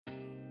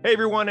Hey,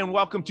 everyone, and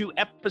welcome to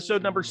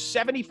episode number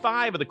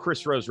 75 of the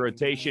Chris Rose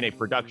Rotation, a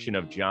production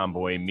of John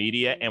Boy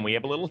Media. And we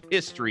have a little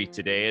history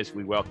today as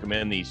we welcome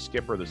in the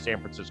skipper of the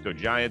San Francisco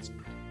Giants,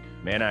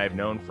 man I've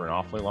known for an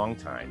awfully long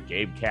time,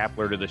 Gabe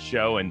Kapler, to the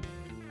show. And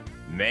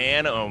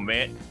man, oh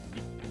man,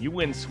 you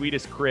win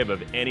sweetest crib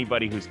of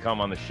anybody who's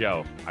come on the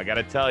show. I got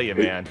to tell you,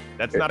 man,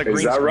 that's not a green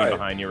screen right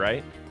behind you,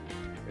 right?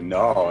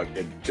 No,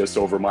 just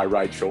over my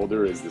right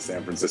shoulder is the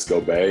San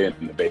Francisco Bay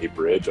and the Bay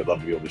Bridge. I'd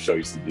love to be able to show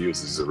you some views.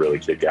 This is a really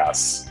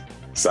kick-ass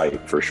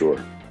site for sure.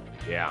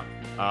 Yeah.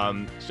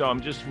 So I'm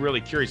just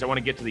really curious. I want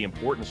to get to the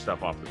important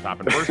stuff off the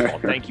top. And first of all,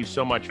 thank you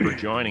so much for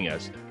joining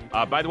us.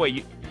 By the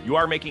way, you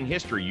are making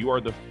history. You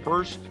are the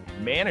first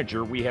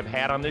manager we have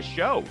had on this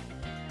show.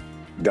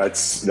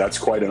 That's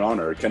quite an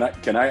honor.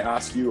 Can I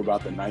ask you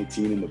about the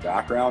 19 in the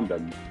background?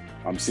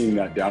 I'm seeing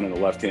that down in the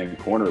left-hand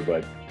corner,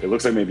 but it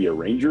looks like maybe a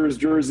Rangers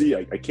jersey.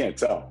 I can't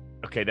tell.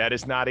 Okay, that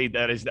is not a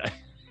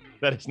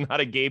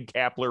Gabe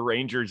Kapler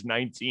Rangers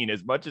 19.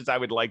 As much as I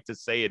would like to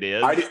say it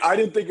is, I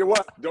didn't think it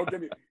was. Don't get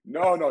me.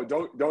 No,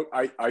 don't.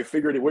 I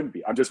figured it wouldn't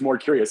be. I'm just more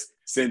curious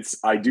since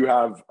I do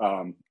have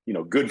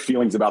good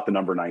feelings about the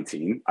number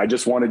 19. I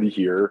just wanted to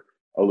hear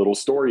a little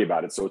story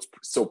about it. So it's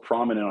so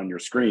prominent on your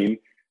screen.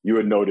 You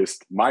had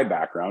noticed my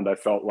background. I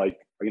felt like,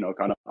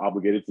 kind of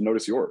obligated to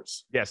notice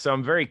yours. Yeah, so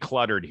I'm very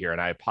cluttered here, and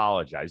I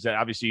apologize.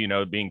 Obviously,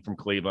 being from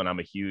Cleveland, I'm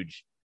a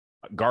huge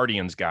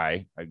Guardians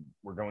guy.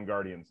 We're going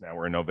Guardians now.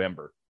 We're in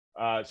November.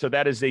 So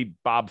that is a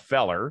Bob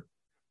Feller,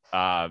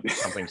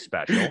 something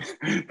special.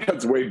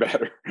 That's way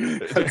better.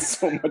 That's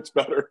so much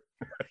better.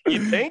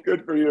 You think?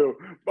 Good for you.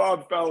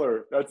 Bob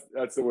Feller.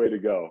 That's the way to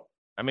go.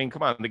 I mean,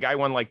 come on. The guy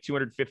won like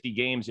 250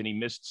 games, and he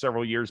missed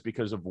several years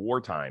because of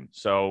wartime.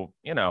 So,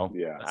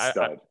 Yeah,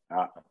 stud.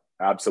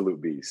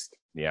 Absolute beast.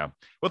 Yeah.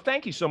 Well,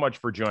 thank you so much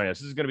for joining us.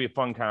 This is going to be a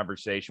fun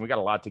conversation. We got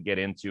a lot to get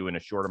into in a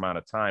short amount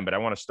of time, but I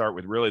want to start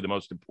with really the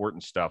most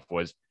important stuff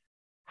was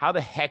how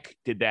the heck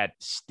did that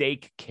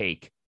steak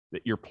cake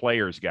that your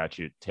players got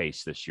you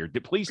taste this year?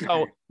 Please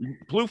tell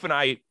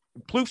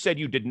Plouffe said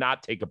you did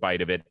not take a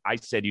bite of it. I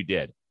said you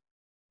did.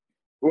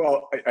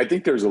 Well, I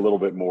think there's a little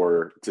bit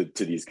more to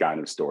these kind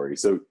of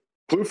stories. So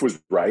Plouffe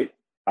was right.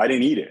 I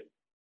didn't eat it,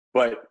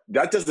 but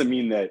that doesn't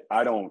mean that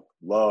I don't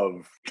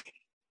love,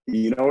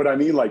 you know what I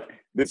mean? Like,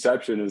 the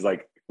deception is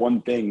like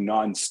one thing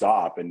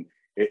nonstop, and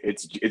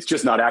it's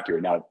just not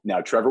accurate.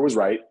 Now Trevor was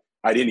right.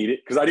 I didn't eat it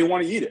because I didn't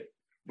want to eat it.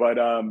 But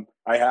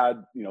I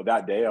had,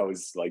 that day I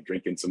was like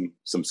drinking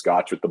some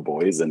scotch with the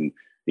boys, and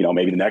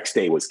maybe the next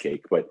day was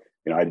cake, but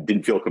I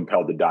didn't feel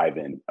compelled to dive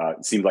in.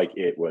 It seemed like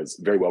it was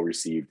very well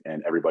received,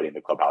 and everybody in the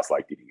clubhouse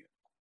liked eating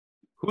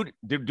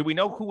it. Do we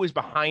know who was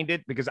behind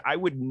it? Because I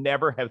would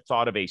never have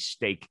thought of a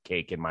steak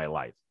cake in my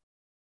life.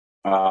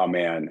 Oh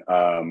man.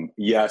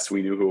 Yes,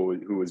 we knew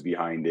who was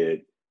behind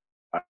it.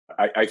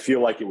 I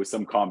feel like it was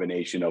some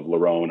combination of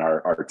Lerone,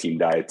 our team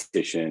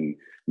dietitian,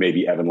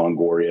 maybe Evan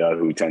Longoria,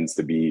 who tends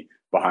to be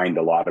behind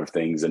a lot of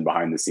things and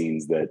behind the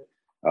scenes that,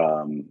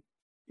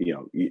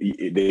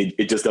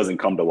 it just doesn't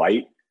come to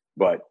light.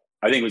 But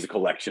I think it was a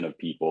collection of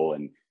people,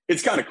 and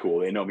it's kind of cool.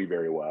 They know me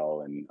very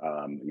well. And,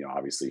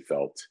 obviously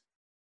felt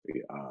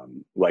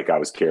like I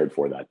was cared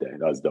for that day.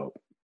 That was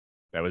dope.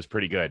 That was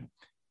pretty good,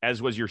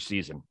 as was your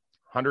season.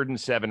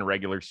 107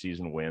 regular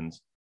season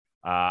wins.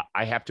 I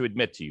have to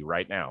admit to you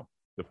right now,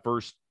 the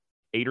first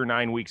 8 or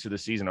 9 weeks of the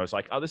season, I was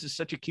like, oh, this is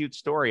such a cute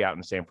story out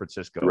in San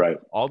Francisco. Right.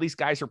 All these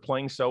guys are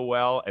playing so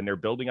well, and they're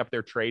building up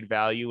their trade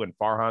value, and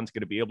Farhan's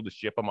going to be able to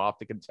ship them off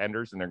to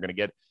contenders, and they're going to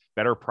get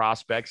better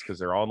prospects because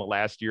they're all in the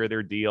last year of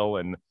their deal.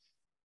 And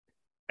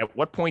at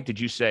what point did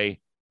you say,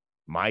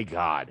 my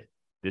God,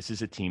 this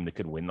is a team that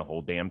could win the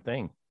whole damn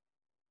thing?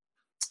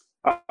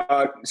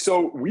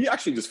 So we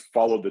actually just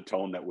followed the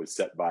tone that was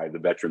set by the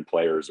veteran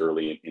players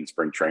early in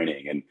spring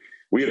training. And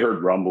we had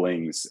heard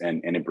rumblings,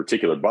 and in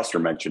particular, Buster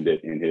mentioned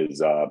it in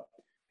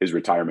his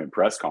retirement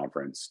press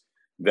conference,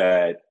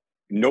 that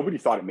nobody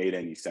thought it made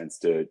any sense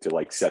to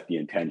like set the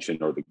intention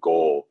or the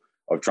goal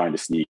of trying to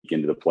sneak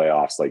into the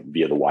playoffs, like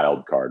via the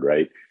wild card,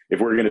 right? If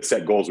we're going to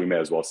set goals, we may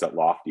as well set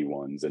lofty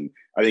ones. And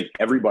I think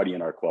everybody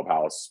in our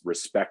clubhouse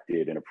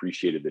respected and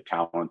appreciated the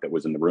talent that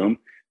was in the room,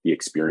 the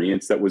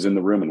experience that was in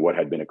the room, and what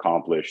had been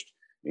accomplished,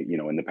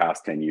 in the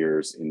past 10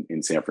 years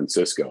in San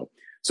Francisco.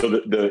 So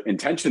the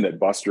intention that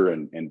Buster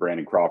and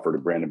Brandon Crawford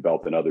and Brandon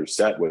Belt and others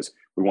set was,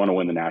 we want to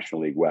win the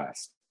National League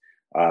West.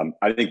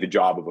 I think the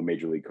job of a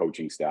major league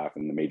coaching staff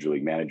and the major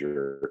league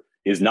manager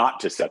is not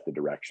to set the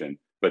direction,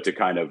 but to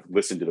kind of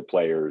listen to the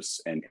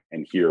players and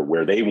hear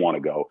where they want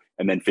to go,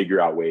 and then figure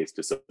out ways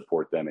to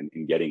support them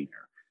in getting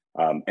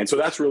there. And so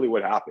that's really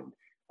what happened.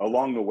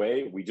 Along the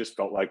way, we just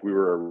felt like we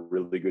were a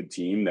really good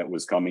team that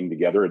was coming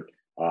together.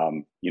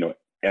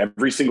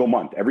 Every single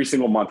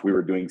month we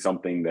were doing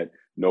something that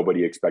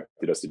nobody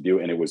expected us to do.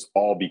 And it was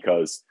all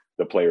because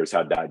the players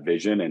had that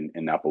vision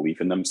and that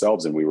belief in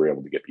themselves. And we were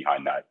able to get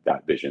behind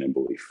that vision and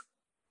belief.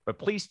 But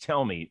please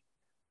tell me,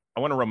 I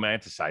want to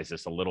romanticize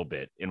this a little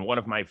bit. In one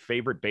of my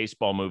favorite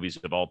baseball movies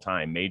of all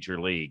time, Major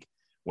League,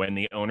 when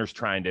the owner's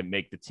trying to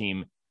make the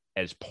team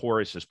as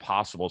porous as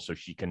possible so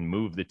she can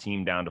move the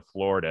team down to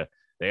Florida,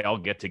 They all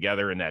get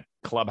together in that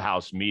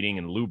clubhouse meeting,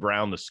 and Lou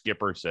Brown, the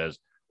skipper, says,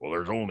 well,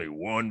 there's only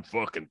one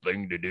fucking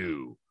thing to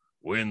do.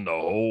 Win the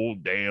whole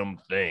damn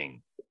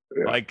thing.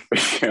 Yeah. Like,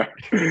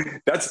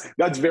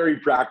 that's very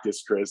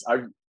practiced, Chris.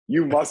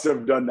 You must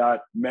have done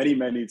that many,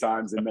 many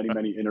times in many,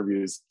 many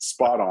interviews.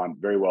 Spot on.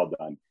 Very well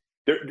done.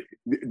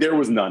 There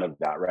was none of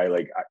that, right?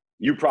 Like,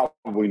 you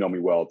probably know me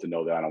well to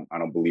know that I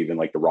don't believe in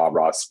like the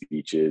rah-rah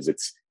speeches.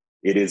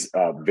 It is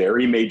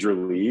very Major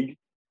League,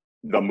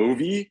 the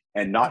movie,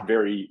 and not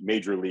very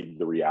Major League,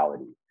 the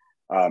reality.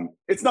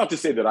 It's not to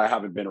say that I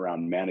haven't been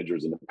around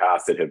managers in the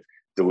past that have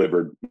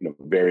delivered,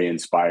 very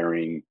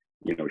inspiring,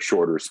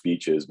 shorter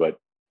speeches, but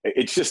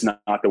it's just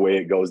not the way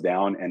it goes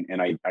down.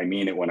 And I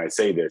mean it when I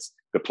say this.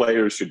 The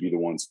players should be the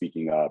ones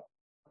speaking up.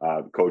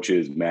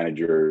 Coaches,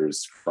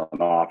 managers,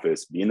 front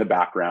office, be in the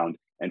background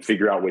and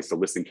figure out ways to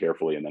listen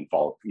carefully and then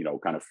follow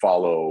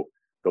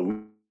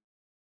the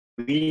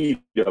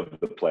lead of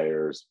the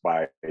players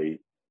by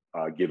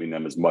giving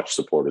them as much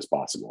support as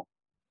possible.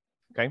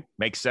 Okay.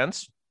 Makes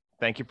sense.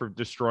 Thank you for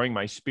destroying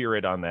my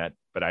spirit on that,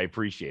 but I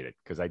appreciate it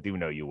because I do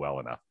know you well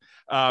enough.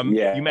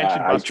 You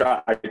mentioned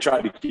Buster. I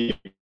try to keep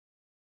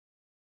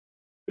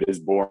it as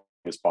boring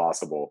as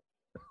possible.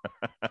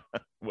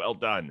 Well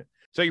done.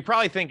 So you're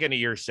probably thinking to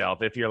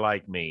yourself, if you're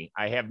like me,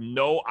 I have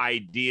no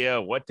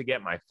idea what to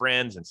get my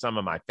friends and some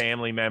of my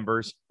family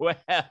members. Well,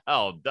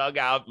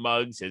 Dugout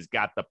Mugs has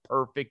got the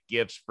perfect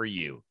gifts for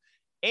you.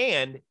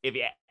 And if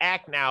you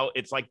act now,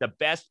 it's like the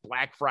best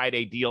Black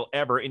Friday deal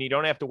ever, and you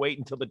don't have to wait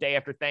until the day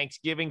after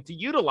Thanksgiving to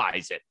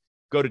utilize it.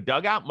 Go to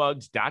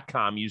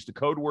dugoutmugs.com, use the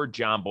code word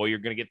JOHNBOY. You're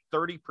going to get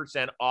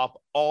 30% off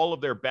all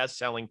of their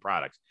best-selling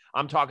products.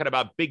 I'm talking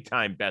about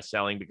big-time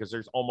best-selling because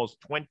there's almost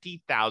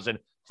 20,000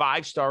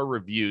 5-star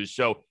reviews.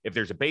 So if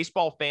there's a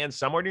baseball fan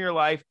somewhere in your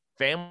life,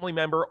 family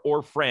member,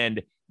 or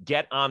friend,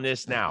 get on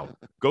this now.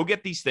 Go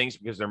get these things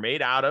because they're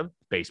made out of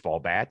baseball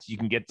bats. You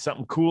can get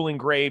something cool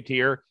engraved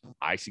here.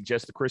 I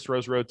suggest the Chris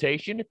Rose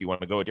rotation. If you want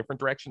to go a different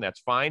direction, that's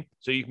fine.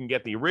 So you can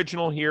get the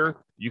original here.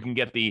 You can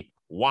get the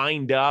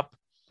wind up.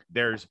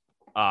 There's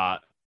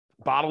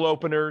bottle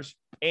openers.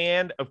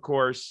 And of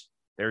course,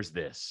 there's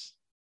this,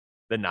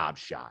 the knob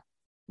shot,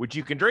 which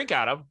you can drink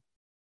out of,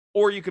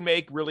 or you can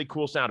make really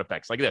cool sound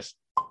effects like this.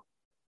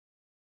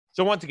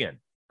 So once again,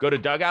 go to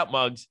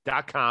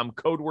dugoutmugs.com,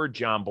 code word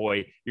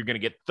JOHNBOY. You're going to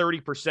get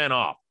 30%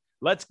 off.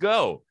 Let's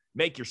go.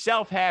 Make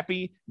yourself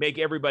happy. Make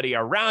everybody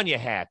around you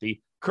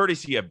happy.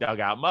 Courtesy of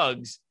Dugout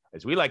Mugs,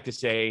 as we like to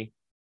say,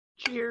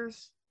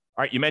 cheers.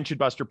 All right, you mentioned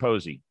Buster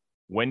Posey.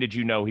 When did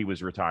you know he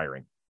was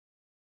retiring?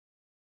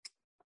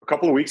 A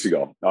couple of weeks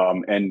ago.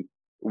 And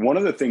one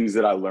of the things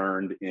that I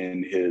learned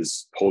in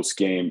his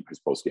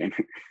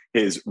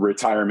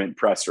retirement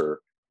presser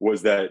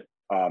was that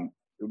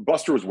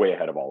Buster was way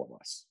ahead of all of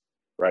us.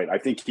 Right. I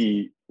think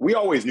we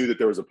always knew that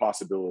there was a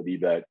possibility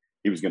that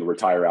he was going to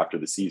retire after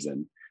the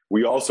season.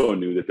 We also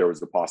knew that there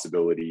was the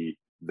possibility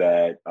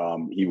that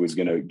he was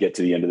going to get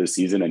to the end of the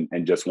season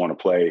and just want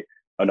to play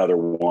another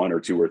 1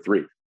 or 2 or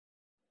 3.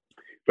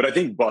 But I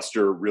think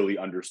Buster really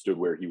understood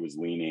where he was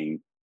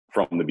leaning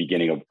from the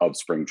beginning of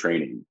spring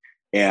training.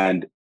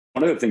 And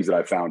one of the things that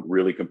I found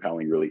really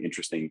compelling, really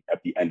interesting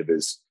at the end of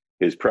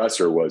his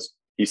presser was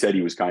he said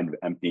he was kind of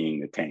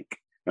emptying the tank.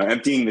 Now,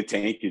 emptying the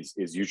tank is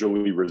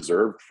usually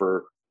reserved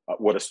for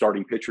what a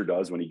starting pitcher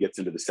does when he gets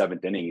into the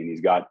 7th inning and he's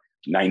got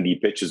 90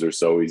 pitches or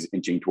so. He's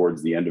inching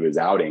towards the end of his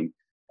outing.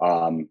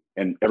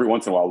 And every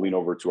once in a while, I'll lean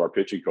over to our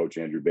pitching coach,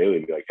 Andrew Bailey,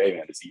 and be like, hey,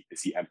 man,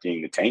 is he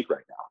emptying the tank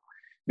right now?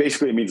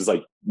 Basically, it means it's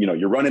like,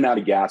 you're running out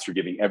of gas. You're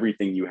giving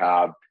everything you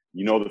have.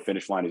 The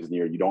finish line is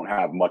near. You don't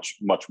have much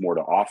more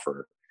to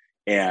offer.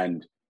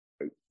 And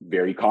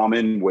very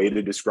common way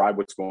to describe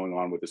what's going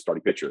on with the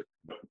starting pitcher.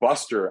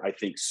 Buster, I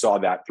think, saw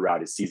that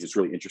throughout his season. It's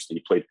really interesting.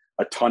 He played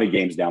a ton of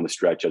games down the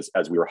stretch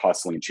as we were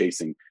hustling and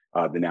chasing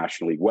the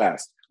National League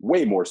West,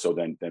 way more so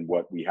than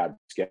what we had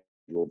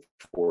scheduled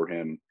for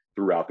him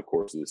throughout the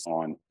course of this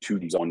on 2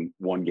 days on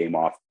 1 game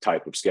off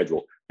type of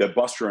schedule that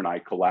Buster and I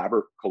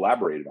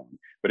collaborated on.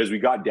 But as we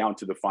got down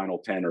to the final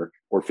 10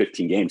 or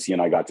 15 games, he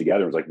and I got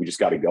together and was like, we just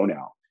got to go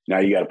now. Now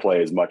you got to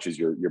play as much as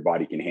your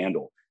body can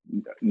handle.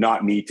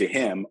 Not me to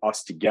him,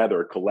 us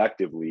together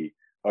collectively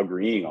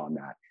agreeing on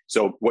that.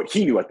 So what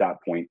he knew at that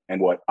point and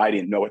what I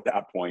didn't know at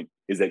that point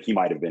is that he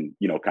might have been,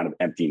 kind of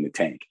emptying the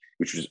tank,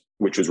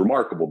 which was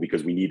remarkable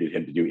because we needed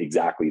him to do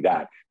exactly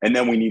that. And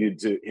then we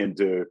needed him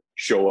to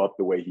show up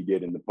the way he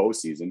did in the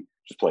postseason,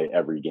 just play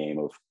every game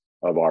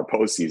of our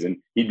postseason.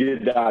 He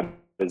did that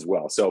as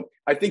well. So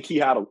I think he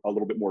had a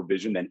little bit more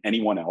vision than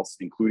anyone else,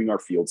 including our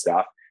field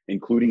staff,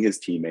 including his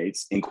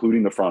teammates,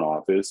 including the front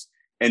office.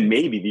 And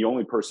maybe the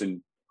only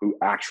person who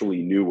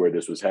actually knew where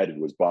this was headed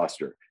was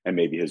Buster and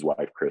maybe his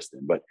wife, Kristen.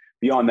 But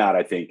beyond that,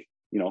 I think,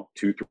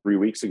 2-3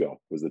 weeks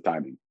ago was the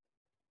timing.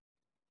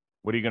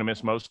 What are you going to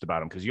miss most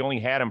about him? Because you only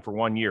had him for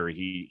 1 year.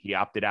 He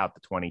opted out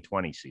the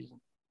 2020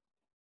 season.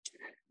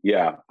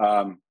 Yeah.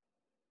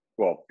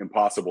 Well,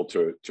 impossible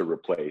to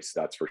replace.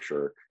 That's for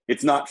sure.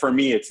 It's not, for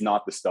me, it's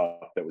not the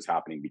stuff that was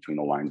happening between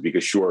the lines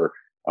because sure,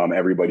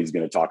 everybody's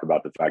going to talk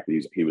about the fact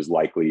that he was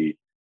likely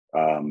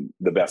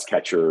the best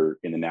catcher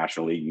in the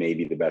National League,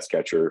 maybe the best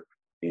catcher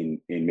in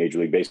Major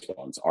League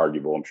Baseball. It's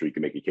arguable. I'm sure you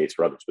can make a case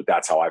for others, but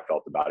that's how I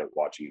felt about it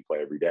watching him play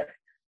every day.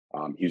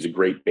 He was a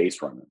great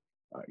base runner.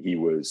 He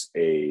was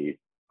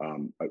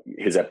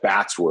his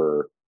at-bats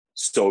were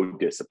so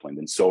disciplined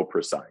and so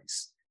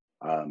precise.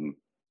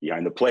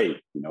 Behind the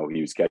plate,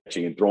 he was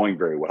catching and throwing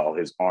very well.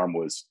 His arm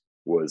was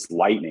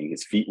lightning.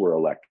 His feet were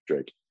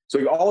electric.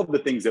 So all of the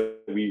things that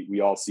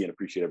we all see and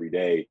appreciate every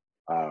day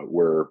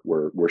were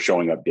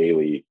showing up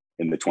daily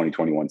in the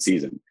 2021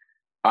 season.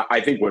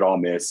 I think what I'll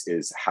miss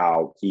is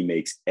how he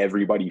makes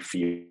everybody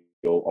feel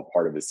a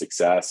part of his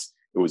success.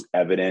 It was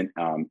evident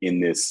in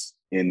this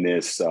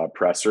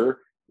presser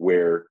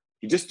where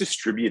he just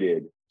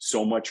distributed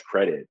so much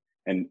credit.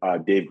 And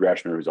Dave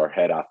Greshner, who's our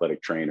head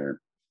athletic trainer,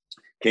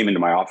 came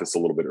into my office a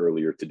little bit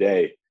earlier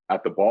today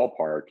at the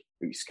ballpark.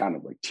 He's kind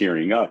of like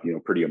tearing up,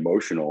 pretty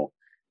emotional,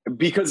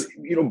 because,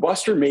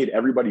 Buster made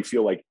everybody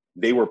feel like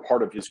they were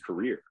part of his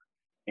career.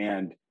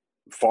 And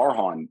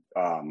Farhan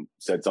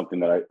said something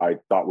that I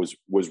thought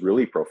was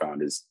really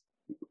profound, is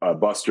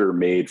Buster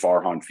made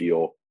Farhan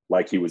feel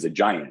like he was a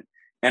giant.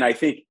 And I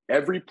think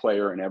every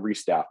player and every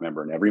staff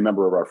member and every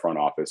member of our front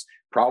office,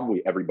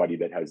 probably everybody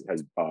that has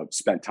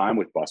spent time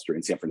with Buster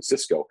in San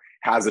Francisco,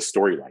 has a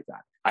story like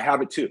that. I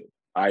have it too.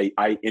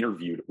 I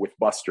interviewed with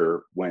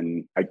Buster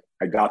when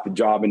I got the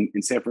job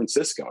in San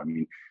Francisco. I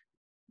mean,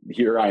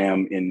 here I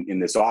am in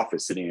this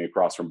office sitting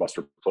across from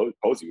Buster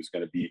Posey, who's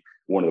going to be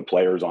one of the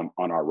players on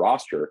our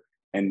roster.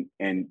 And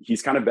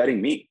he's kind of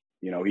betting me,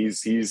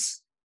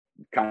 he's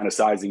kind of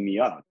sizing me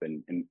up.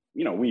 And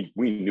we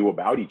knew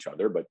about each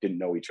other, but didn't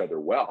know each other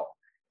well.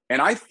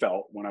 And I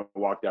felt when I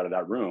walked out of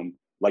that room,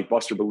 like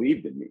Buster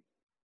believed in me.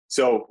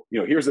 So,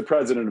 here's the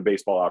president of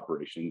baseball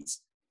operations.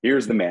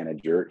 Here's the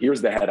manager.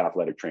 Here's the head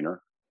athletic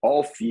trainer,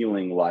 all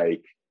feeling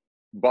like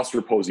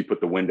Buster Posey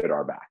put the wind at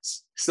our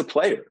backs. He's a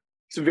player.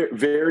 It's a very,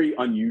 very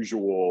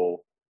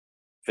unusual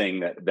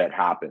thing that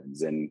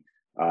happens. And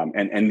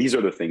these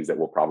are the things that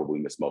we'll probably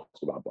miss most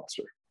about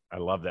Buster. I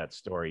love that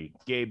story.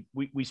 Gabe,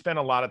 we spent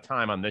a lot of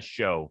time on this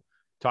show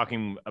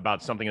talking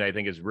about something that I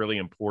think is really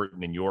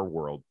important in your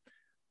world.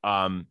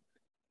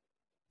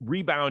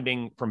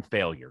 Rebounding from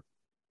failure.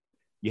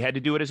 You had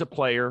to do it as a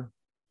player.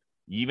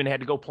 You even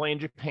had to go play in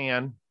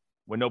Japan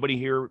when nobody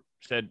here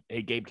said,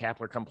 hey, Gabe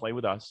Kapler, come play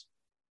with us.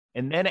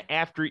 And then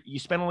after you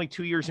spent only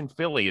 2 years in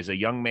Philly as a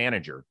young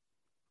manager,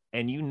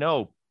 and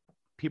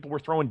people were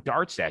throwing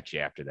darts at you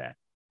after that.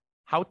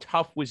 How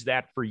tough was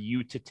that for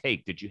you to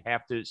take? Did you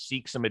have to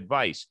seek some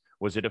advice?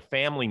 Was it a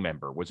family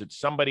member? Was it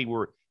somebody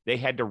where they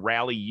had to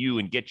rally you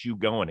and get you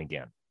going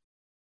again?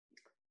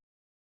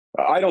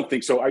 I don't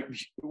think so.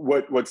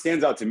 What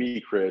stands out to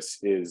me, Chris,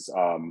 is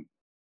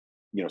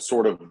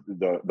sort of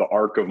the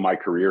arc of my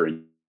career,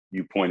 and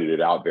you pointed it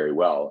out very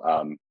well.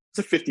 It's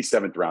a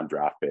 57th round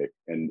draft pick,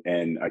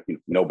 and I think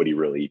nobody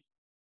really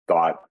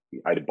thought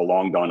I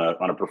belonged on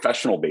a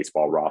professional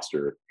baseball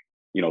roster,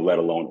 let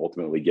alone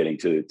ultimately getting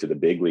to the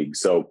big league.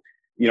 So,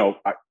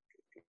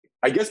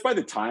 I guess by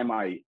the time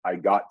I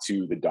got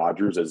to the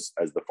Dodgers as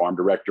the farm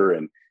director,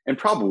 and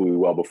probably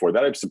well before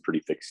that, I have some pretty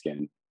thick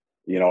skin.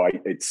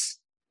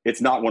 It's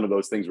not one of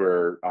those things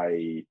where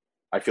I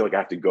feel like I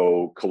have to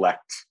go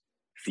collect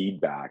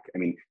feedback. I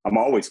mean,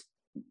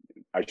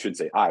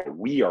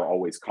 we are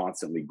always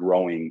constantly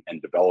growing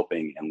and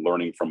developing and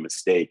learning from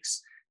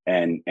mistakes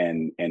and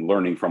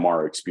learning from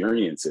our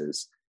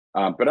experiences.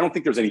 But I don't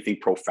think there's anything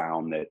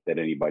profound that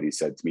anybody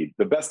said to me.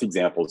 The best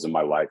examples in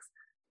my life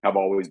have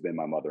always been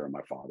my mother and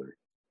my father.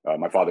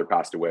 My father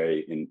passed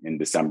away in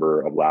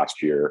December of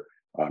last year.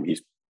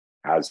 He's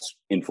as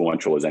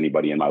influential as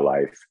anybody in my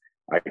life.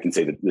 I can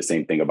say the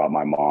same thing about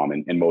my mom,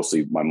 and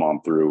mostly my mom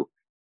through,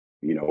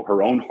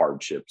 her own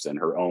hardships and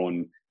her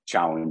own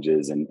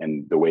challenges,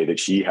 and the way that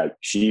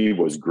she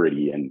was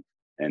gritty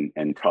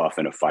and tough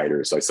and a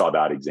fighter. So I saw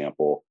that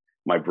example.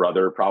 My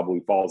brother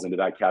probably falls into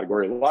that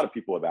category. A lot of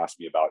people have asked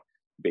me about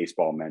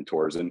baseball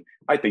mentors, and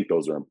I think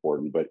those are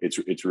important, but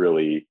it's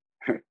really,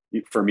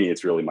 for me,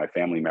 it's really my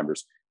family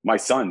members. My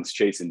sons,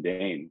 Chase and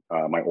Dane,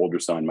 my older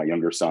son, my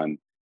younger son.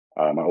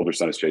 My older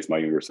son is Chase, my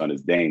younger son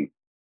is Dane.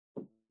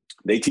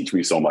 They teach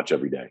me so much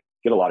every day.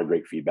 Get a lot of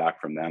great feedback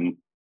from them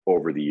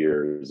over the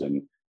years,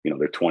 and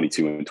they're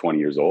 22 and 20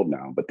 years old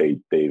now, but they've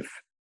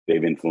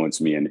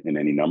influenced me in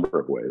any number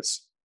of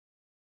ways.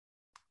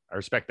 I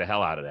respect the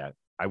hell out of that.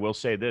 I will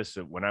say this: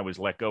 when I was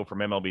let go from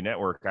MLB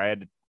Network, I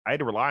had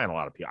to rely on a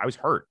lot of people. I was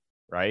hurt,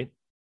 right?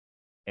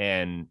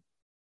 And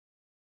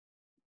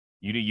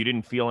you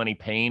didn't feel any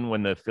pain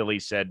when the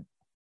Phillies said,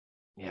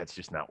 "Yeah, it's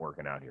just not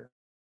working out here."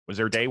 Was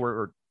there a day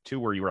or two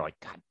where you were like,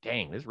 "God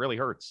dang, this really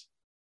hurts"?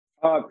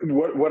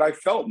 What I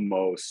felt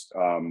most,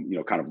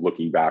 kind of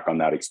looking back on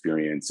that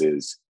experience,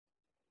 is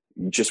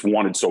just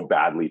wanted so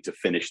badly to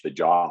finish the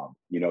job.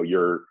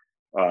 You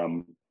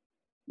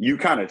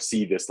kind of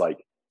see this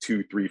like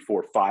 2, 3,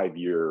 4,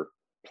 5-year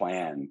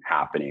plan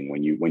happening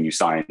when you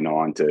sign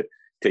on to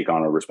take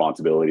on a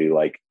responsibility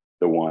like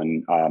the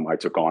one I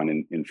took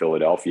on in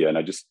Philadelphia. And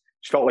I just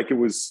felt like it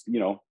was,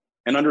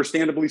 and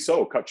understandably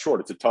so, cut short.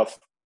 It's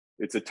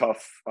it's a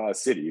tough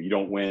city. You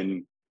don't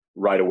win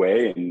right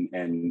away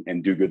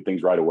and do good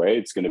things right away.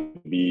 It's going to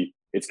be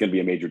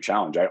a major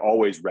challenge. I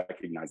always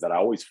recognize that. I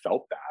always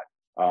felt that.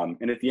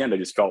 And at the end, I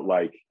just felt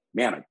like,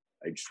 man,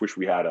 I just wish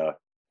we had a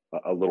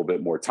little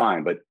bit more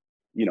time. But,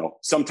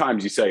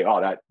 sometimes you say,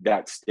 oh,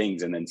 that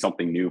stings. And then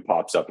something new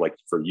pops up. Like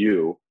for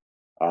you,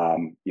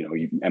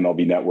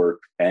 MLB Network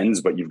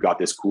ends, but you've got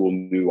this cool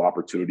new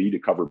opportunity to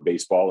cover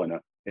baseball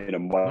in a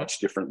much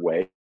different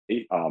way,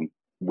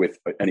 with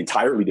an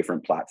entirely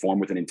different platform,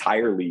 with an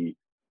entirely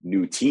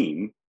new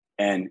team.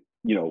 And,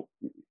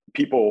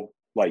 people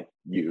like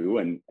you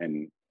and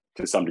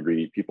to some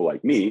degree, people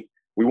like me,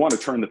 we want to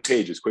turn the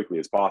page as quickly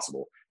as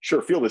possible.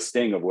 Sure, feel the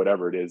sting of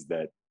whatever it is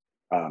that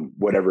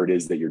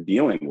you're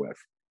dealing with,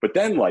 but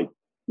then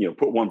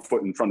put one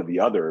foot in front of the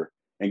other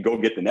and go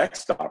get the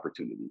next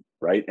opportunity,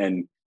 right?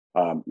 And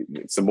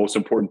it's the most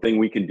important thing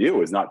we can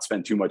do is not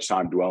spend too much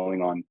time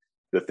dwelling on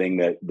the thing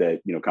that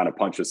kind of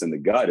punch us in the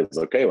gut. It's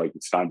okay,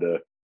 it's time to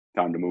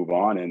move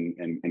on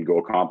and go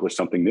accomplish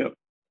something new.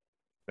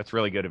 That's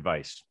really good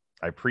advice.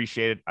 I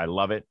appreciate it. I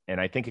love it.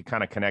 And I think it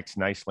kind of connects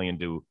nicely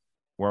into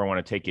where I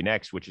want to take you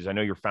next, which is I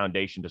know your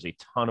foundation does a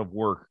ton of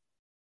work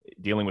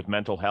dealing with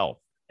mental health.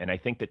 And I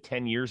think that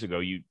 10 years ago,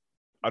 you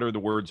utter the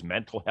words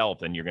mental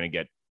health and you're going to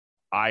get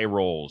eye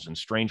rolls and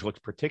strange looks,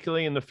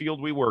 particularly in the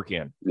field we work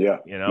in. Yeah,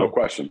 no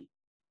question.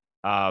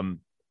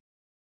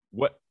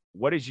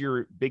 What is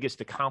your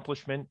biggest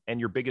accomplishment and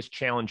your biggest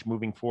challenge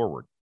moving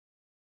forward?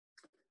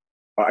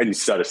 I need to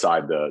set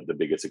aside the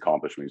biggest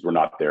accomplishments. We're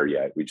not there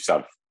yet. We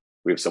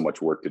have so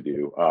much work to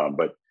do.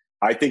 But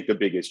I think the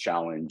biggest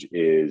challenge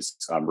is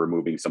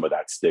removing some of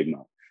that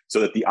stigma so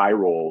that the eye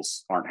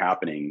rolls aren't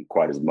happening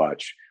quite as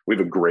much. We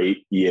have a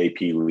great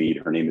EAP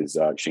lead. Her name is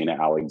Shayna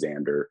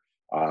Alexander.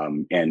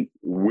 And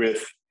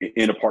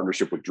in a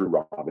partnership with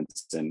Drew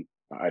Robinson,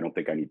 I don't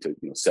think I need to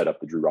set up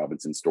the Drew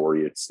Robinson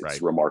story. It's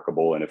right.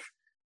 Remarkable. And if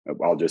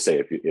I'll just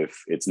say,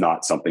 if it's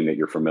not something that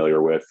you're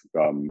familiar with,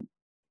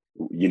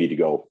 you need to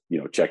go,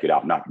 check it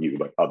out. Not you,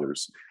 but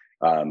others.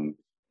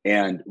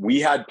 And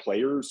we had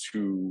players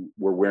who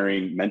were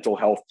wearing mental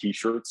health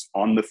t-shirts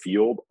on the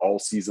field all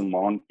season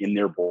long, in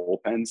their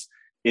bullpens,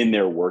 in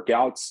their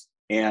workouts.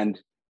 And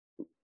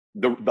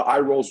the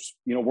eye rolls,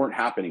 weren't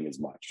happening as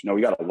much. Now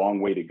we got a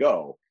long way to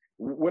go.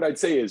 What I'd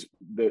say is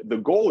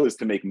the goal is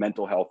to make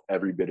mental health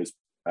every bit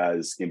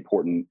as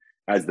important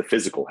as the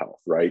physical health,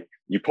 right?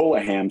 You pull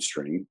a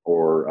hamstring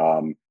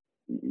or,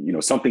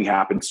 something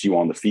happens to you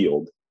on the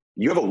field,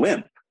 you have a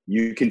limp,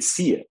 you can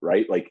see it,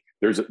 right?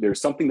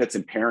 There's something that's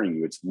impairing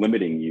you. It's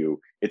limiting you.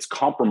 It's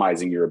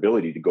compromising your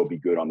ability to go be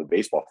good on the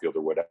baseball field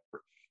or whatever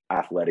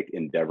athletic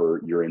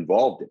endeavor you're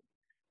involved in.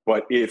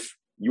 But if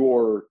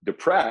you're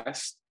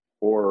depressed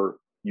or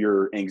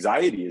your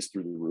anxiety is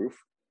through the roof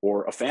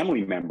or a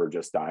family member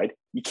just died,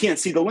 you can't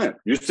see the limp.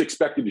 You're just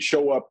expected to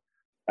show up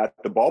at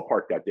the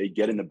ballpark that day,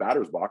 get in the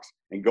batter's box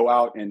and go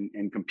out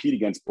and compete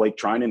against Blake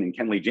Trinan and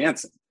Kenley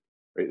Jansen.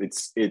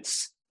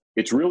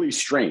 It's really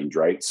strange,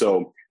 right?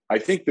 So I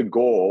think the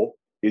goal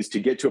is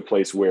to get to a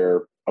place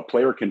where a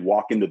player can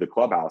walk into the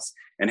clubhouse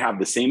and have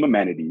the same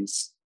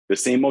amenities, the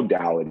same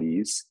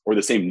modalities, or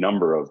the same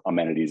number of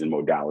amenities and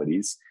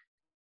modalities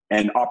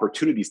and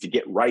opportunities to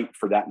get right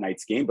for that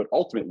night's game, but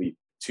ultimately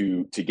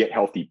to get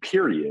healthy,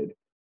 period,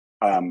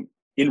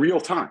 in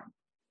real time.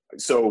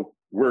 So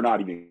we're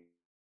not even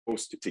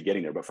close to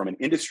getting there, but from an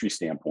industry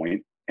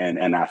standpoint and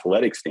an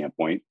athletic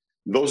standpoint,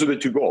 those are the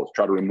two goals.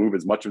 Try to remove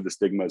as much of the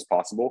stigma as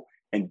possible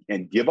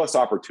and give us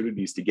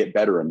opportunities to get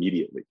better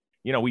immediately.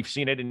 We've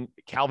seen it in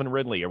Calvin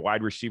Ridley, a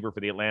wide receiver for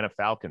the Atlanta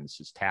Falcons,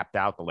 has tapped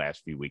out the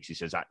last few weeks. He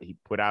says, he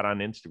put out on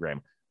Instagram,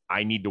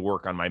 I need to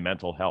work on my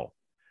mental health.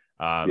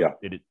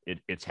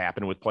 It's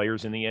happened with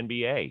players in the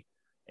NBA.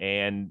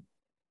 And,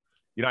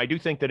 I do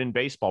think that in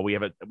baseball, we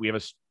have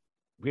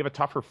a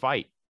tougher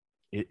fight.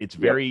 It's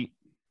very,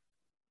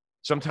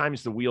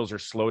 sometimes the wheels are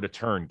slow to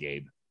turn,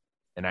 Gabe.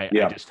 And I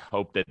just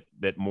hope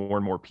that more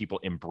and more people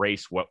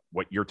embrace what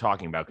you're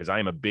talking about, because I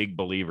am a big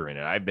believer in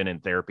it. I've been in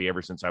therapy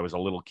ever since I was a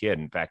little kid.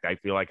 In fact, I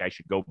feel like I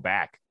should go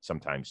back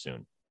sometime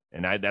soon.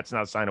 And that's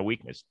not a sign of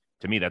weakness.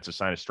 To me, that's a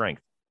sign of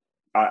strength.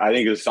 I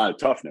think it's a sign of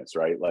toughness,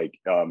 right?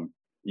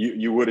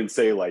 You wouldn't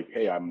say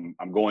hey, I'm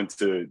going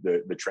to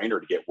the trainer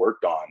to get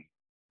worked on,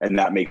 and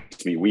that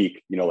makes me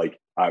weak.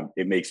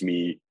 It makes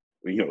me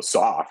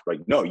soft.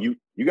 No, you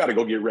got to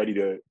go get ready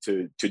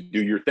to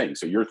do your thing.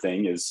 So your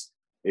thing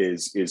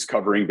is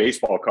covering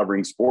baseball,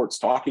 covering sports,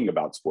 talking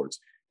about sports.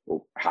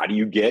 Well, how do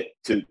you get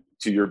to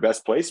your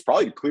best place?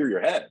 Probably to clear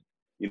your head,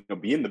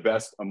 be in the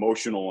best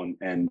emotional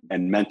and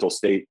mental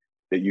state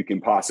that you can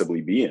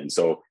possibly be in.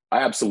 So I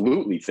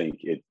absolutely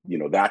think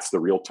that's the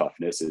real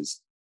toughness, is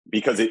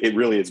because it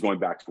really is going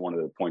back to one of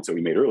the points that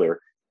we made earlier.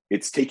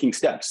 It's taking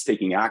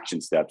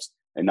action steps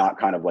and not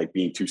kind of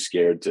being too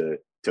scared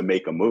to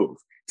make a move.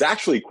 It's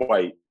actually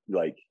quite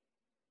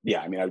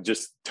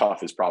just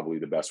tough is probably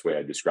the best way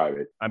I describe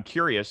it. I'm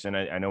curious, and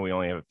I know we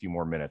only have a few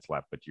more minutes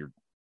left, but you're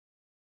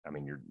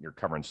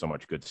covering so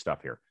much good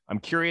stuff here. I'm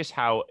curious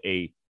how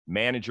a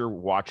manager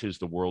watches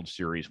the World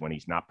Series when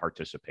he's not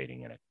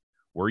participating in it.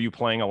 Were you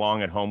playing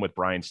along at home with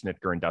Brian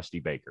Snitker and Dusty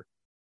Baker?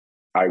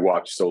 I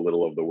watched so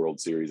little of the World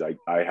Series. I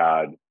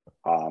had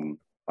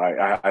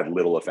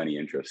little, if any,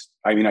 interest.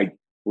 I mean, I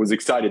was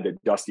excited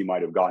that Dusty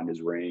might have gotten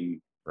his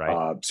ring.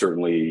 Right.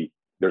 Certainly,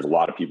 there's a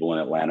lot of people in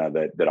Atlanta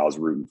that I was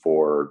rooting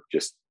for,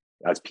 just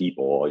as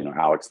people. You know,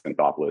 Alex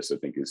Anthopoulos, I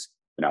think, is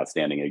an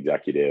outstanding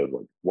executive.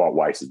 Like, Walt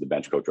Weiss is the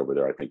bench coach over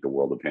there. I think the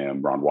world of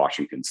him. Ron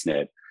Washington,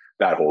 Snit,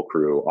 that whole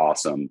crew,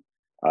 awesome.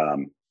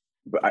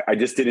 But I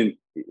just didn't.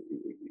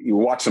 You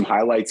watch some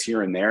highlights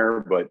here and there,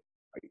 but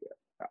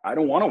I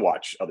don't want to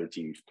watch other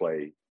teams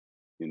play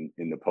in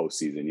the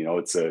postseason. You know,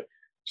 it's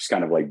just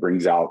kind of like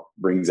brings out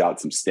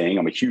some sting.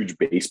 I'm a huge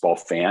baseball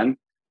fan,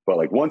 but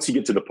like once you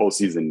get to the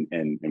postseason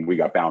and we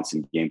got bounced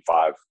in Game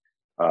 5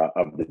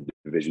 of the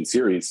division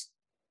series,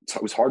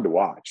 it was hard to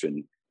watch.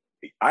 And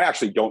I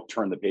actually don't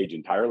turn the page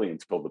entirely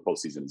until the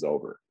postseason is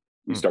over.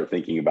 You start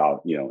thinking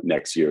about, you know,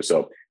 next year.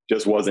 So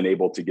just wasn't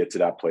able to get to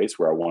that place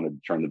where I wanted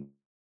to turn the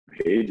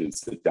page and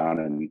sit down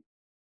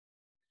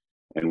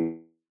and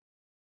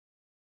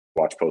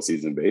watch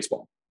postseason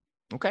baseball.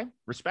 Okay.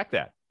 Respect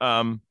that.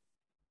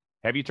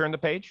 Have you turned the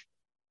page?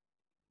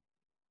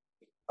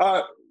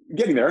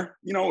 Getting there.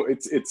 You know,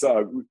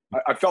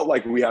 I felt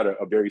like we had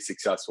a very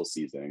successful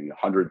season,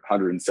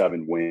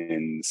 107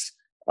 wins,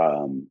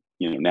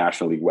 you know,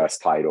 National League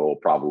West title,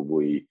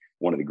 probably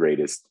one of the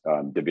greatest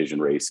division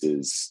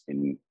races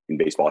in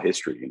baseball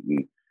history.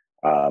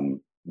 And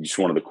just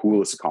one of the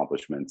coolest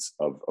accomplishments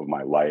of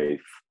my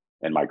life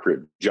and my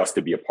career, just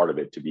to be a part of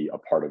it, to be a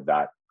part of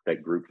that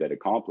group that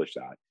accomplished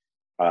that.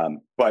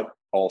 But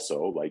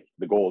also, like,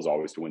 the goal is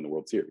always to win the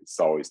World Series. It's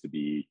always to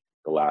be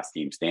the last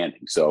team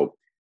standing. So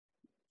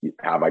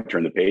have I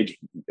turned the page?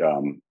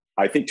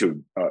 I think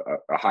to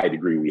a high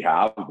degree we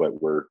have, but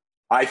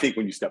I think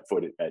when you step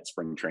foot at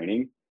spring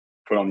training,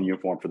 put on the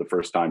uniform for the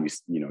first time,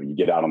 you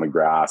get out on the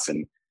grass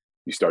and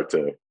you start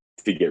to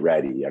get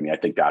ready. I mean, I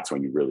think that's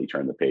when you really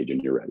turn the page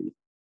and you're ready.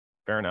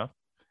 Fair enough.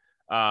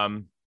 I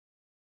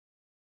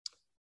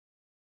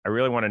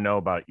really want to know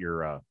about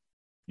your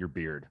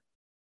beard.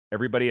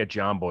 Everybody at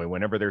John Boy,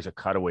 whenever there's a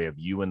cutaway of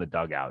you in the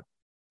dugout,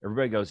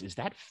 everybody goes, "Is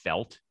that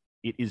felt?"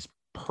 It is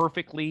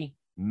perfectly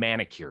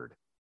manicured.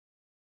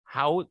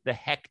 How the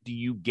heck do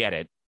you get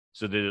it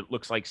so that it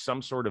looks like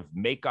some sort of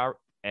makeup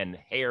and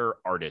hair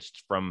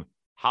artist from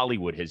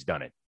Hollywood has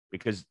done it?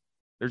 Because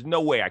there's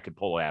no way I could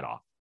pull that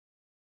off.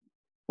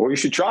 Well, you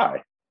should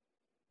try.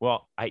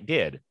 Well, I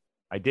did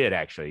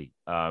actually.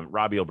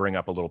 Robbie will bring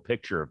up a little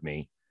picture of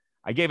me.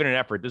 I gave it an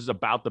effort. This is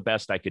about the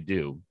best I could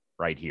do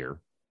right here.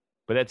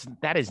 But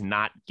that is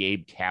not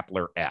Gabe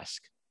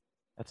Kapler-esque.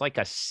 That's like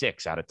a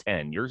 6 out of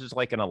 10. Yours is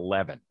like an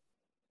 11.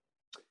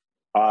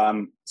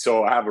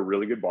 So I have a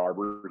really good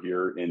barber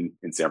here in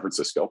San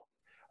Francisco.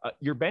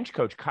 Your bench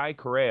coach, Kai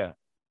Correa,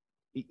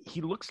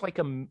 he looks like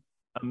a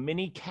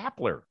mini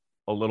Kapler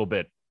a little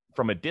bit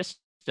from a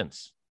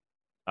distance.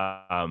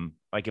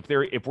 Like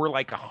if we're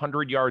like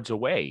 100 yards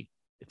away,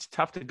 it's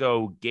tough to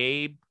go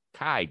Gabe,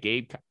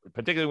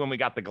 particularly when we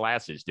got the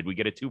glasses. Did we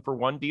get a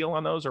 2-for-1 deal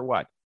on those or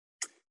what?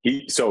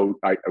 So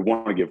I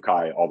want to give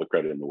Kai all the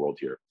credit in the world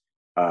here.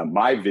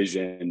 My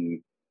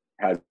vision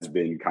has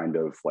been kind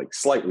of like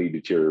slightly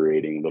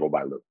deteriorating little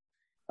by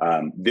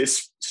little.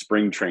 This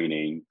spring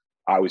training,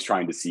 I was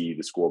trying to see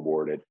the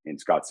scoreboard in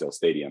Scottsdale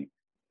Stadium,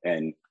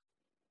 and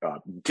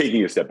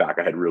taking a step back,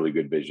 I had really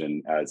good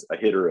vision as a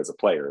hitter, as a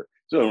player.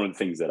 So one of the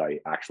things that I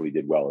actually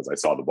did well is I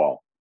saw the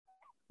ball.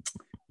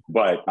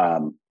 But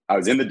I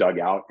was in the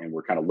dugout and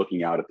we're kind of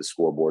looking out at the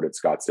scoreboard at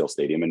Scottsdale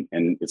Stadium,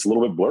 and it's a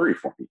little bit blurry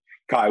for me.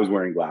 Kai was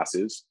wearing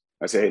glasses.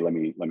 I say, "Hey, let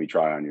me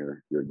try on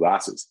your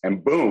glasses."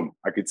 And boom,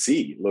 I could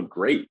see, it looked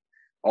great.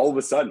 All of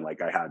a sudden,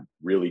 like, I had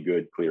really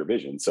good, clear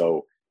vision.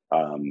 So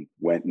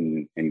went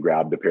and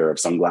grabbed a pair of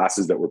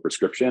sunglasses that were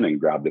prescription and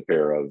grabbed a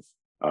pair of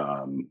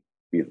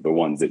the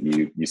ones that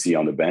you see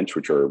on the bench,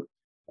 which are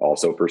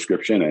also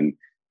prescription. And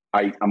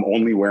I'm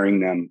only wearing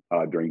them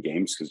during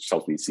games because it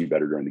helps me see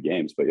better during the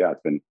games. But yeah,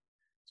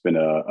 it's been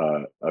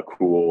a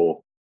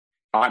cool.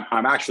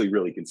 I'm actually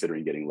really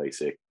considering getting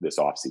LASIK this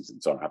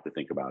offseason, so I don't have to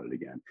think about it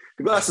again.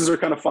 The glasses are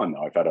kind of fun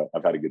though. I've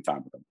had a good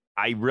time with them.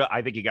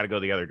 I think you got to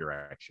go the other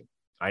direction.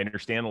 I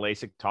understand the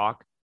LASIK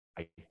talk.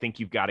 I think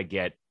you've got to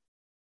get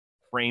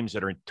frames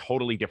that are in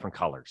totally different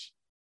colors.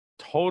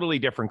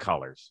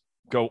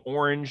 Go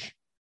orange,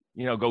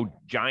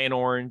 go giant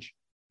orange,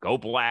 go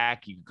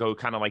black. You go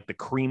kind of like the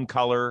cream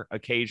color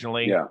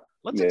occasionally. Yeah.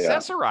 Let's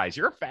accessorize.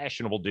 You're a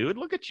fashionable dude.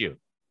 Look at you.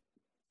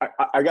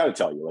 I got to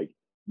tell you, like,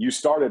 you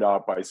started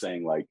off by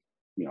saying, like,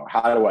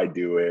 how do I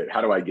do it?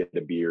 How do I get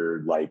the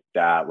beard like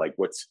that? Like,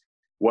 what's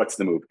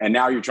the move? And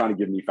now you're trying to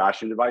give me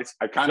fashion advice.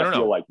 I kind of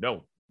feel like,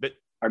 no, but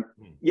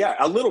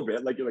a little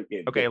bit. Like, you're like,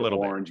 hey, okay, a little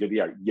orange. bit.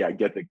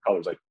 Get the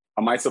colors. Like,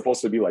 am I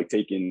supposed to be like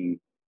taking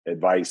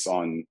advice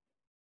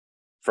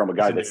from a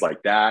guy that's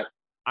like that?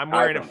 I'm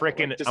wearing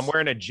I'm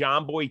wearing a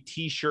John Boy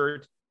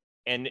t-shirt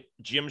and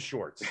gym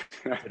shorts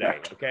today.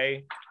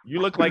 Okay. You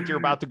look like you're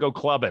about to go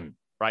clubbing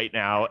right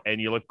now,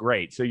 and you look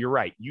great. So you're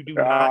right. You do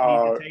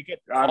not need to take it.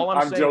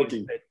 I'm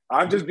joking.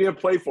 I'm just being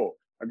playful.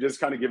 I'm just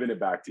kind of giving it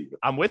back to you.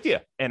 I'm with you.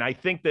 And I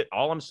think that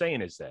all I'm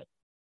saying is that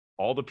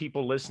all the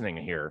people listening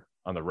here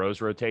on the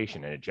Rose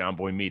Rotation and at John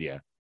Boy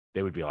Media,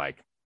 they would be like,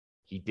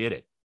 he did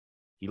it.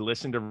 He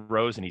listened to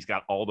Rose and he's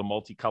got all the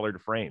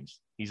multicolored frames.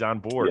 He's on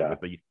board with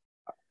the.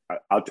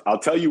 I'll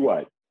tell you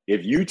what,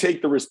 if you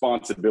take the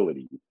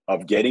responsibility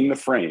of getting the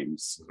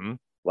frames,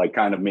 like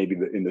kind of maybe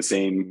in the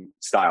same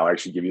style, I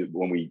actually give you,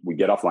 when we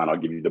get offline, I'll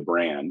give you the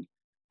brand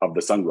of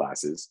the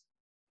sunglasses,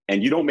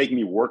 and you don't make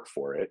me work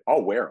for it,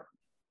 I'll wear them.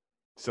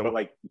 So, but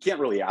like, you can't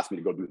really ask me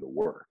to go do the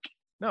work.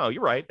 No,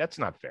 you're right. That's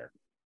not fair.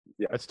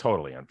 Yeah, that's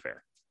totally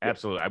unfair.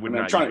 Absolutely. I would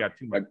not.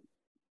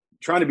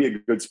 Trying to be a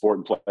good sport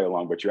and play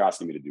along, but you're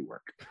asking me to do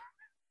work.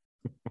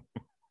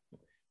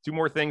 2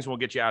 more things, we'll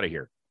get you out of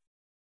here.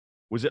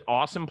 Was it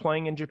awesome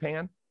playing in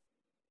Japan?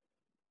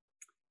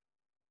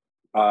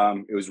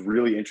 It was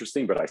really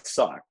interesting, but I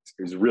sucked.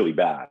 It was really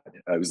bad.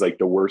 It was like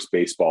the worst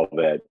baseball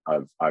that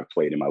I've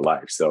played in my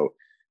life. So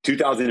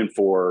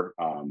 2004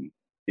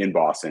 in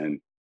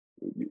Boston,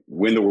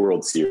 win the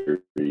World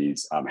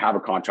Series, have a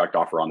contract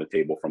offer on the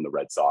table from the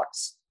Red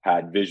Sox,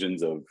 had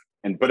visions of,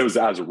 but it was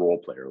as a role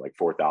player, like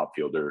 4th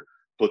outfielder,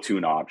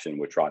 platoon option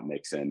with Trot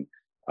Nixon.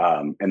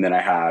 And then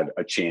I had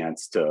a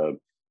chance to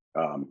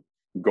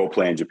go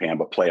play in Japan,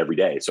 but play every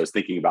day. So I was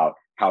thinking about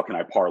how can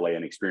I parlay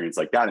an experience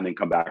like that and then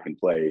come back and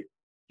play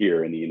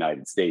here in the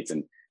United States.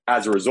 And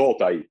as a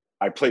result, I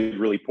played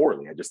really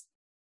poorly.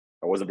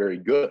 I wasn't very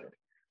good.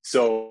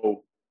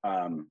 So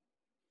I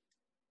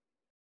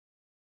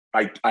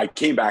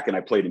came back and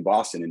I played in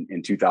Boston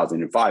in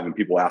 2005, and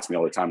people ask me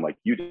all the time, like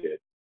you did,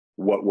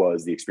 what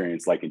was the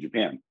experience like in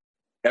Japan?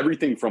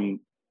 Everything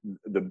from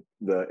the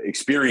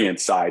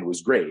experience side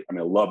was great. I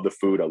mean, I love the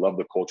food. I love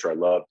the culture. I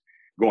loved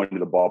going to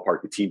the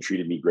ballpark. The team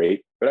treated me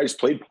great, but I just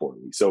played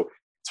poorly. So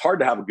it's hard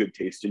to have a good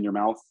taste in your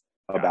mouth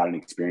about an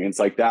experience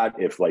like that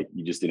if like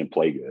you just didn't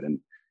play good. And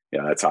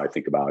yeah, that's how I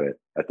think about it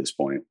at this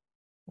point.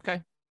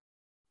 Okay.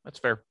 That's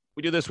fair.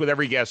 We do this with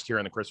every guest here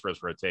on the Chris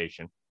Rose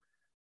Rotation.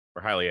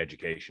 We're highly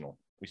educational.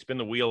 We spin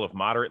the wheel of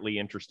moderately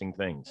interesting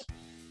things.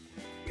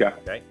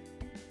 Okay.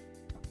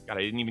 God,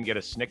 I didn't even get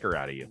a snicker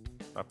out of you.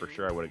 Thought for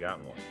sure I would have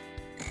gotten one.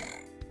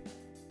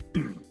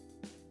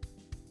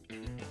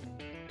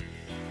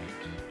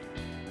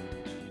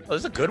 Oh,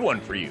 this is a good one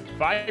for you.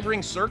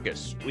 5-ring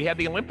circus. We had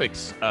the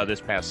Olympics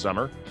this past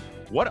summer.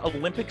 What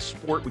Olympic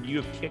sport would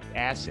you have kicked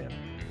ass in?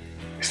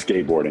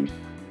 Skateboarding.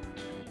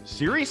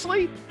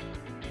 Seriously?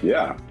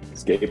 Yeah,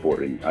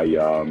 skateboarding.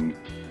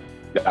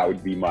 That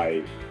would be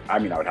I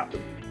would have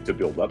to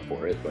build up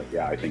for it, but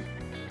yeah, I think,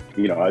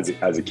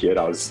 as a kid,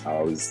 I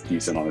was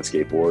decent on a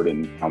skateboard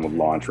and on with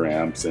launch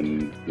ramps,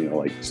 and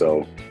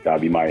so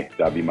that'd be my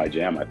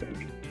jam, I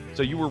think.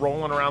 So you were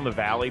rolling around the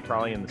valley,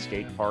 probably in the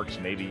skate parks,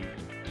 maybe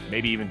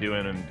even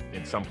doing them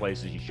in some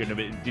places you shouldn't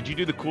have. Did you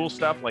do the cool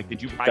stuff? Like,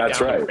 did you ride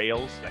down the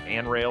rails, the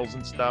handrails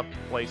and stuff,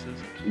 places?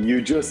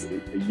 You just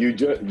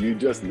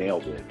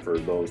nailed it. For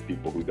those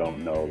people who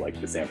don't know,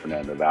 like the San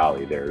Fernando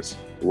Valley, there's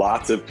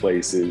lots of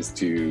places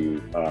to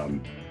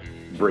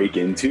break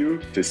into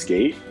to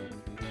skate.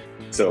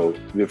 So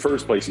the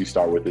first place you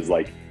start with is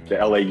like the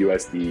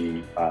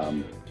LAUSD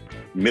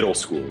middle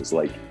schools,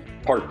 like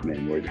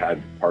Parkman, where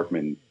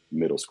Parkman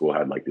Middle School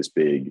had like this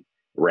big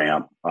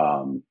ramp,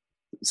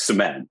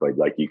 cement, but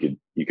like you could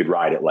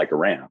ride it like a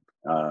ramp.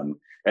 And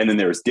then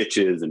there's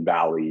ditches and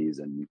valleys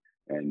and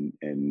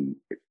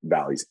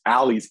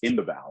alleys in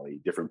the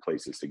valley, different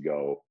places to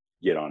go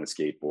get on a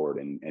skateboard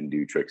and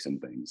do tricks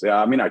and things.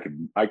 Yeah, I mean,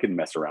 I could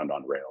mess around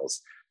on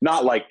rails,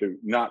 not like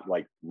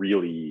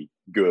really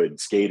good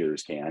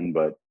skaters can,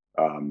 but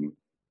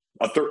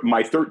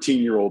my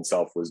 13-year-old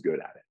self was good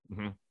at it.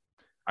 Mm-hmm.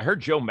 I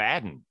heard Joe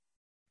Madden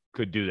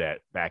could do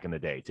that back in the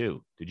day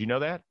too. Did you know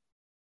that?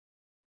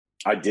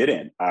 I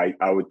didn't. I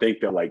would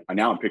think that, like,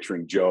 now I'm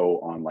picturing Joe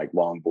on like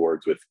long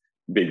boards with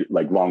big,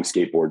 like long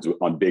skateboards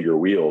on bigger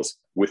wheels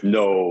with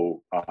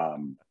no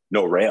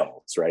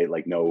rails, right?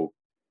 Like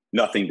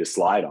nothing to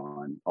slide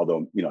on.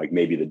 Although, like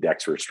maybe the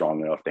decks were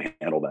strong enough to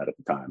handle that at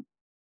the time.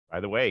 By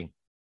the way,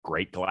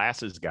 great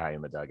glasses guy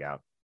in the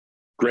dugout.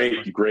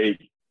 Great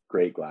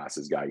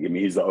glasses guy. I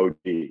mean, he's the OG.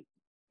 He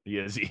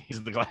is.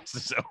 He's the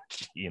glasses OG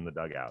in the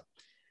dugout.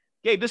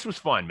 Gabe, this was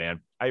fun, man.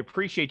 I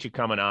appreciate you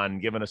coming on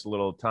and giving us a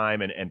little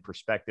time and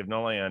perspective, not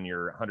only on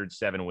your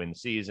 107-win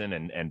season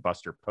and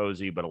Buster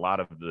Posey, but a lot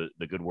of the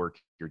good work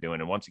you're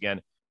doing. And once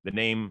again, the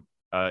name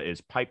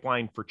is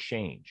Pipeline for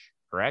Change,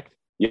 correct?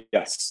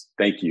 Yes.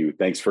 Thank you.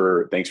 Thanks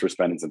for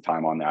spending some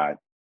time on that.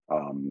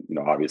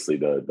 Obviously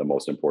the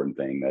most important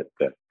thing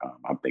that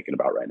I'm thinking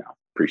about right now.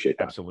 Appreciate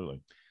that.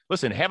 Absolutely.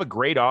 Listen, have a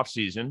great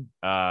offseason.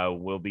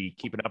 We'll be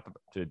keeping up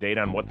to date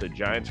on what the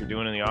Giants are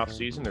doing in the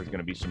offseason. There's going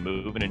to be some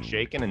moving and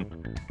shaking,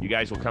 and you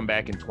guys will come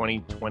back in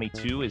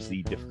 2022 as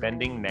the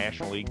defending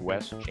National League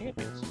West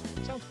champions.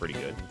 Sounds pretty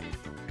good.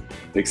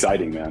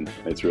 Exciting, man.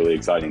 It's really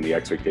exciting. The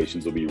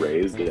expectations will be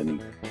raised,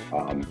 and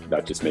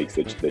that just makes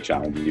the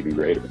challenge even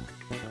greater.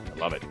 I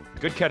love it.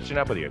 Good catching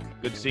up with you.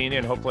 Good seeing you,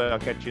 and hopefully I'll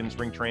catch you in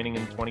spring training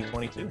in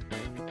 2022.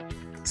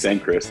 Same,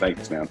 Chris.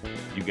 Thanks, man.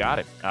 You got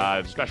it.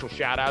 Special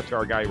shout out to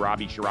our guy,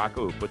 Robbie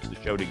Scirocco, who puts the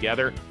show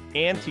together,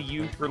 and to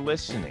you for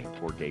listening.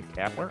 For Gabe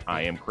Kapler,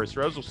 I am Chris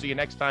Rose. We'll see you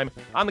next time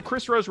on the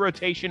Chris Rose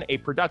Rotation, a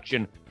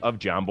production of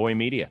John Boy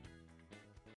Media.